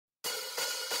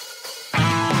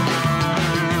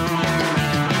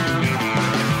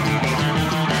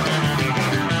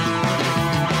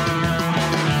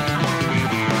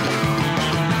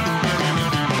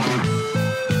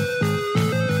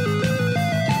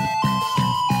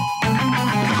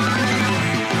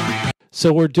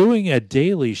So we're doing a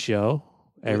daily show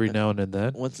every now and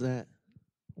then. What's that?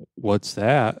 What's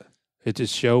that? It's a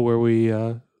show where we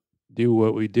do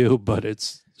what we do, but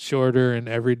it's shorter and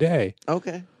every day.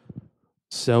 Okay.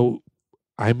 So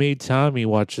I made Tommy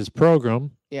watch this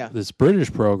program, Yeah. this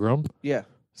British program, Yeah.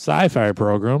 sci-fi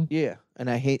program, Yeah. And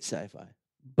I hate sci-fi.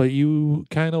 but you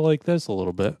kind of like this a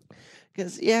little bit.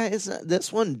 Because,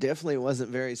 this one definitely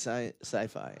wasn't very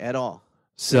sci-fi at all.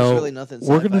 So There's really nothing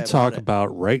we're going sci-fi to talk about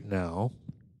it. about right now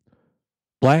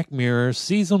Black Mirror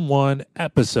Season 1,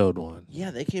 Episode 1. Yeah,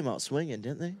 they came out swinging,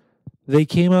 didn't they? They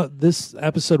came out, this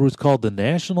episode was called The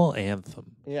National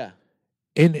Anthem. Yeah.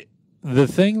 And the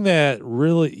thing that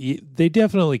really, they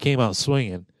definitely came out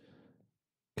swinging.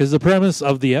 Because the premise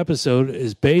of the episode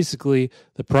is basically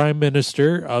the Prime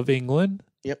Minister of England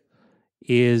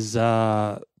is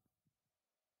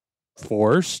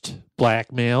forced,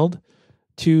 blackmailed,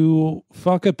 to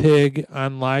fuck a pig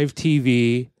on live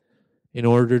TV in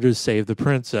order to save the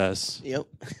princess. Yep.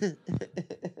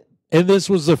 And this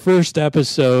was the first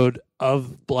episode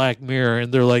of Black Mirror,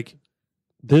 and they're like,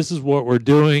 this is what we're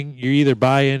doing. You either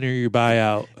buy in or you buy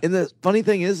out. And the funny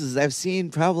thing is I've seen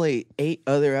probably 8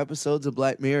 other episodes of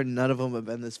Black Mirror, and none of them have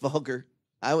been this vulgar.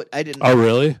 I didn't. Oh,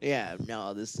 really? Yeah.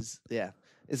 No, this is, yeah.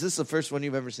 Is this the first one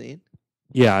you've ever seen?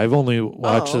 Yeah, I've only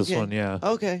watched this okay. one, yeah.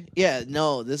 Okay. Yeah,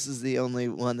 no, this is the only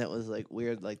one that was like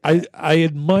weird like that.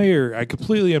 I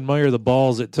completely admire the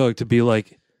balls it took to be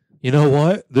like, you know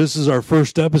what? This is our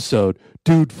first episode.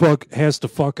 Dude has to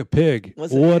fuck a pig.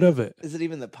 What of it? Is it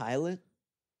even the pilot?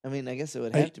 I mean, I guess it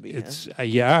would have to be. It's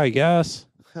yeah, I guess.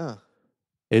 Huh.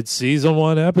 It's season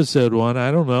 1, episode 1.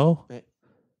 I don't know. Right.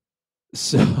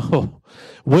 So,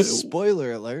 what?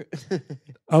 Spoiler alert.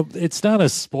 It's not a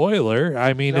spoiler.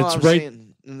 I mean, no, it's I'm right.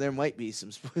 saying there might be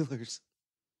some spoilers.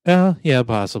 Yeah,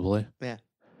 possibly. Yeah.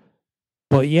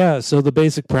 But yeah, so the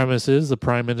basic premise is the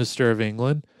Prime Minister of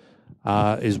England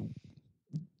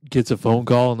gets a phone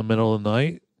call in the middle of the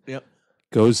night. Yep.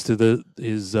 Goes to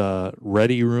his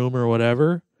ready room or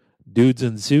whatever. Dudes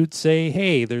in suits say,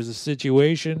 "Hey, there's a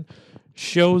situation."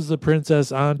 Shows the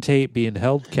princess on tape being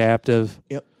held captive.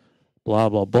 Yep. Blah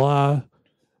blah blah.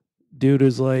 Dude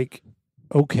is like,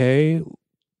 "Okay,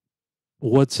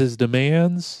 what's his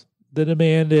demands?" The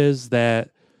demand is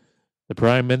that the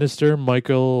Prime Minister,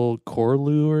 Michael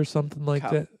Corlew or something like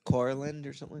that. Corland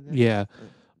or something like that? Yeah.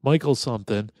 Michael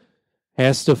something,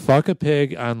 has to fuck a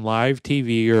pig on live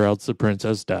TV or else the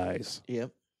princess dies.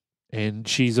 Yep. And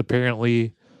she's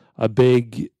apparently a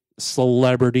big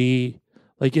celebrity.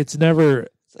 Like it's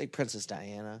like Princess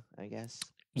Diana, I guess.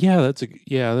 Yeah, that's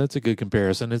a good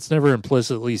comparison. It's never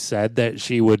implicitly said that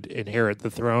she would inherit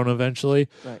the throne eventually,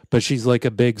 right. But she's like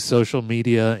a big social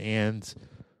media and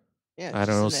I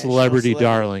don't know, celebrity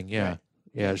darling. Yeah. Right.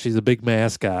 Yeah, she's a big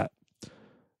mascot.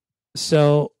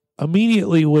 So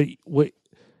immediately what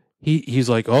he's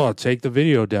like, "Oh, take the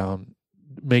video down.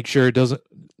 Make sure it doesn't."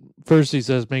 First he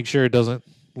says, "Make sure it doesn't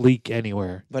leak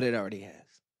anywhere." But it already has.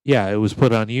 Yeah, it was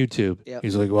put on YouTube. Yep.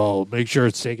 He's like, "Well, make sure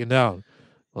it's taken down."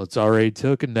 Well, it's already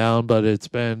taken down, but it's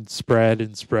been spread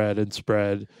and spread and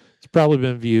spread. It's probably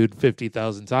been viewed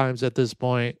 50,000 times at this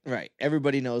point. Right.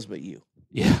 Everybody knows but you.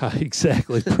 Yeah,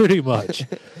 exactly. Pretty much.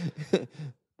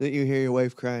 Didn't you hear your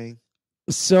wife crying?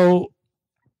 So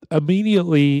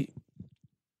immediately,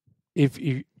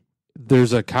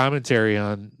 there's a commentary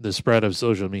on the spread of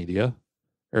social media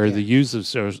or the use of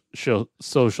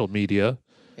social media.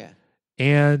 Yeah.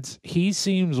 And he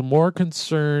seems more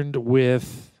concerned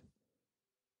with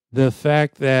the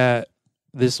fact that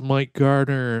this might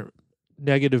garner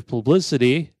negative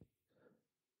publicity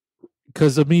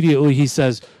because immediately he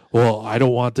says, "Well, I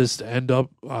don't want this to end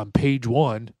up on page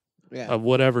 1 of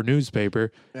whatever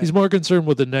newspaper." Right. He's more concerned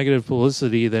with the negative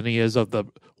publicity than he is of the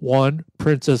 1,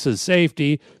 princess's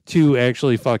safety, 2,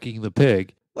 actually fucking the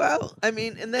pig. Well, I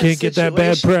mean, in that can't get that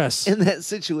bad press. In that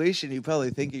situation, you probably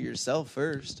think of yourself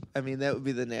first. I mean, that would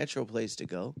be the natural place to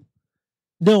go.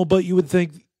 No, but you would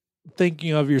think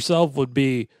thinking of yourself would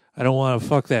be, "I don't want to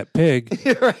fuck that pig."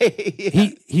 Right. Yeah.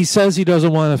 He says he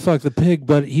doesn't want to fuck the pig,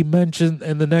 but he mentioned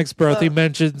in the next breath he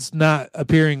mentions not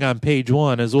appearing on page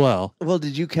 1 as well. Well,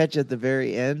 did you catch at the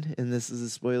very end? And this is a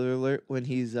spoiler alert when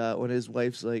he's when his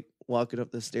wife's like walking up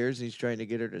the stairs and he's trying to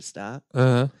get her to stop.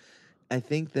 I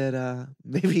think that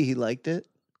maybe he liked it.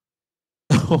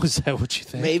 Oh, is that what you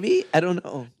think? Maybe, I don't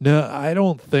know. No, I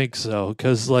don't think so.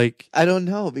 Because I don't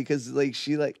know because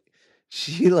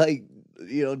she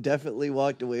definitely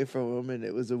walked away from him, and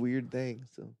it was a weird thing.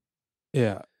 So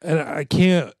yeah, and I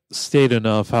can't state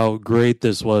enough how great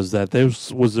this was. That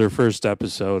this was their first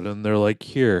episode, and they're like,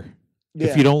 "Here,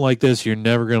 If you don't like this, you're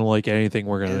never going to like anything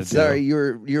we're going to do. Sorry,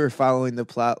 you were following the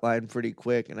plot line pretty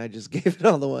quick, and I just gave it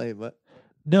all the way. But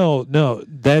no,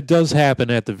 that does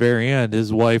happen at the very end.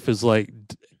 His wife is like,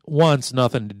 wants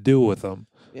nothing to do with him.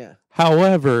 Yeah.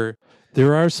 However,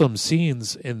 there are some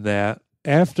scenes in that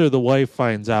after the wife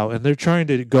finds out, and they're trying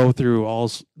to go through all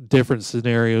different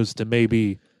scenarios to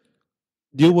maybe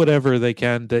do whatever they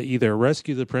can to either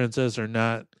rescue the princess or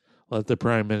not let the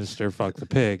prime minister fuck the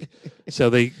pig. So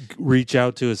they reach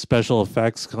out to a special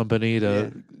effects company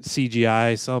to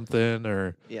CGI something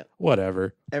or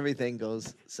whatever. Everything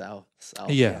goes south.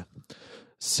 Yeah.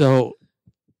 So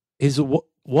his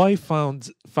wife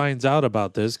finds out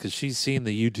about this because she's seen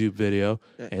the YouTube video,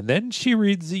 and then she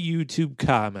reads the YouTube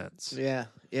comments.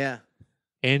 Yeah.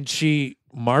 And she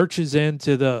marches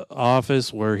into the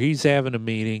office where he's having a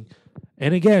meeting.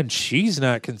 And again, she's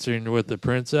not concerned with the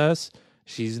princess.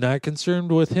 She's not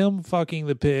concerned with him fucking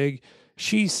the pig.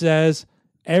 She says,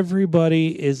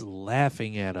 everybody is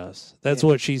laughing at us. That's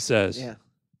what she says.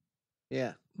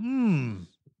 Yeah.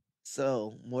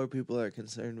 So more people are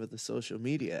concerned with the social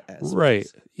media aspect. Right.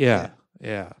 Yeah.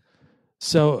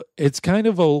 So it's kind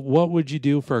of a what would you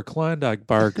do for a Klondike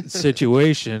bar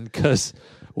situation, because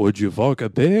would you fuck a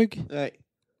pig?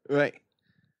 Right.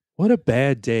 What a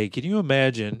bad day. Can you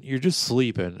imagine? You're just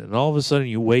sleeping, and all of a sudden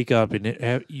you wake up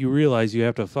and you realize you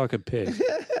have to fuck a pig.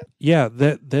 Yeah,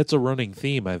 that's a running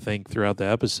theme, I think, throughout the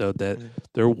episode, that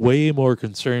they're way more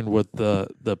concerned with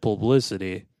the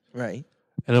publicity. Right.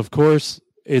 And, of course,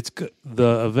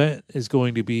 the event is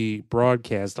going to be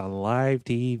broadcast on live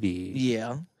TV.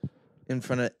 Yeah, in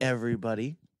front of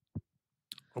everybody.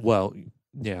 Well,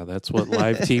 yeah, that's what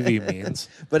live TV means.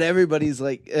 But everybody's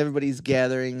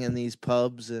gathering in these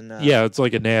pubs and yeah, it's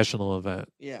like a national event.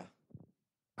 Yeah.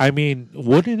 I mean,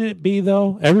 wouldn't it be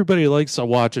though? Everybody likes to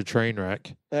watch a train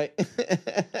wreck. Right.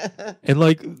 And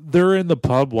like they're in the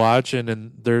pub watching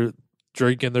and they're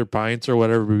drinking their pints or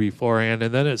whatever beforehand,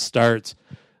 and then it starts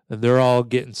and they're all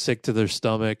getting sick to their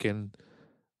stomach, and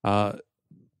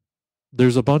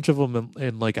there's a bunch of them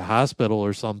in like a hospital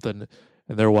or something.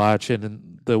 And they're watching,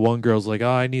 and the one girl's like, "Oh,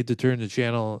 I need to turn the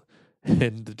channel,"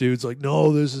 and the dude's like,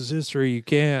 "No, this is history. You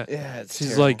can't." Yeah, it's She's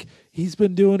terrible. like, "He's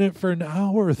been doing it for an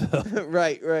hour, though."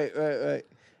 Right.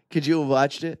 Could you have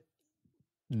watched it?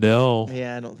 No.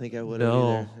 Yeah, I don't think I would have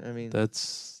either. I mean,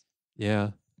 that's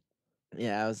yeah.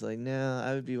 Yeah, I was like, no,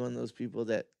 I would be one of those people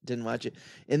that didn't watch it.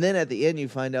 And then at the end, you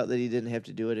find out that he didn't have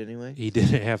to do it anyway. He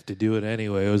didn't have to do it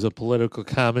anyway. It was a political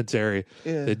commentary.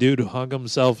 Yeah. The dude hung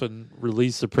himself and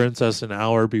released the princess an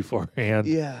hour beforehand.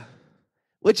 Yeah.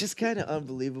 Which is kind of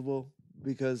unbelievable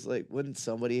because, like, wouldn't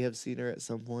somebody have seen her at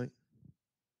some point?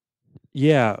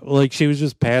 Yeah, like she was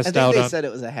just passed out. I think they said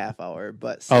it was a half hour,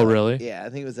 but oh, really? Yeah, I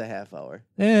think it was a half hour.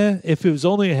 If it was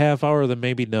only a half hour, then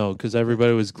maybe no, because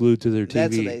everybody was glued to their TV.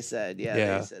 That's what they said.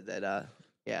 Yeah, they said that.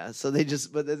 Yeah, so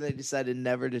but then they decided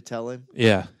never to tell him.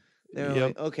 Yeah, they were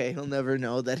like, okay, he'll never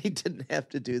know that he didn't have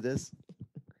to do this.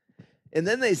 And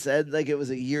then they said, like, it was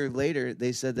a year later.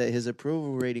 They said that his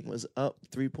approval rating was up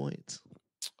 3 points.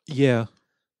 Yeah.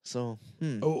 So,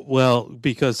 well,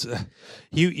 because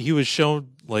he was shown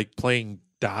like playing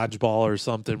dodgeball or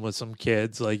something with some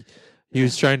kids. Like he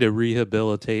was trying to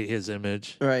rehabilitate his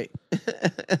image. Right.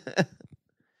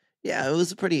 Yeah, it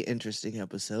was a pretty interesting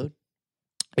episode.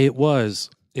 It was.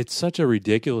 It's such a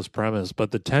ridiculous premise, but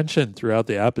the tension throughout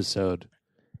the episode.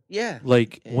 Yeah.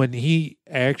 Like when he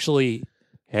actually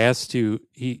has to,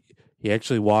 he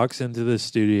actually walks into the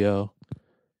studio.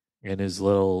 And his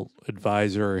little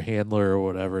advisor or handler or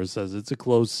whatever says it's a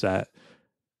closed set.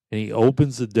 And he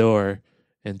opens the door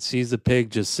and sees the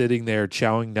pig just sitting there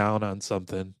chowing down on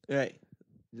something. Right.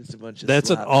 Just a bunch of That's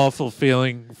slop. An awful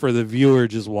feeling for the viewer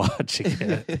just watching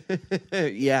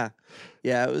it. Yeah.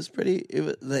 It was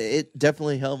it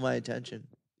definitely held my attention.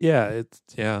 Yeah.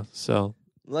 So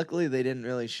luckily they didn't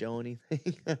really show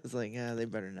anything. I was like, they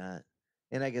better not.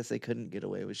 And I guess they couldn't get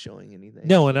away with showing anything.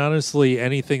 No, and honestly,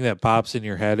 anything that pops in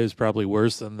your head is probably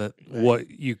worse than what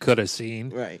you could have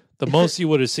seen. Right. The most you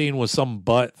would have seen was some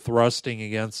butt thrusting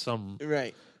against some.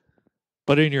 Right.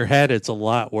 But in your head, it's a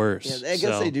lot worse. Yeah, I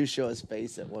guess they do show his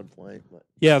face at one point. But.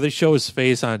 Yeah, they show his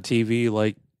face on TV,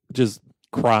 like just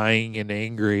crying and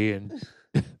angry and.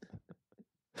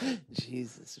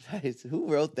 Jesus Christ!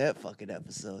 Who wrote that fucking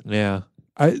episode? Yeah.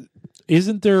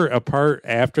 Isn't there a part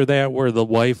after that where the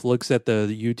wife looks at the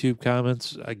YouTube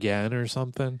comments again or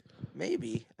something?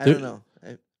 Maybe. I don't know.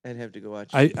 I'd have to go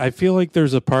watch it. I feel like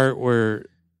there's a part where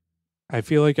I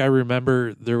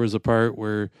remember there was a part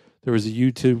where there was a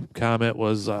YouTube comment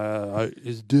was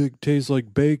his dick tastes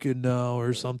like bacon now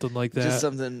or something like that. Just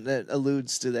something that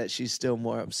alludes to that she's still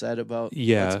more upset about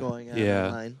what's going on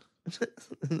online.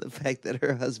 the fact that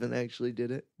her husband actually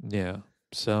did it. Yeah.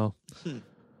 So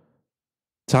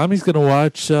Tommy's going to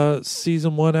watch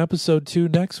season 1, episode 2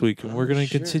 next week, and we're going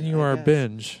to continue our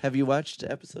binge. Have you watched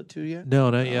episode 2 yet? No,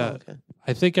 not yet. Okay.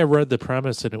 I think I read the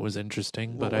premise and it was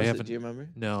interesting, but I haven't. Do you remember?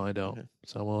 No, I don't. Okay.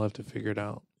 So we'll have to figure it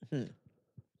out.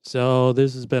 So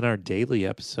this has been our daily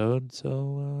episode.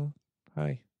 So,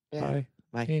 hi. Yeah. Bye.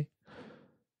 Bye. Hey.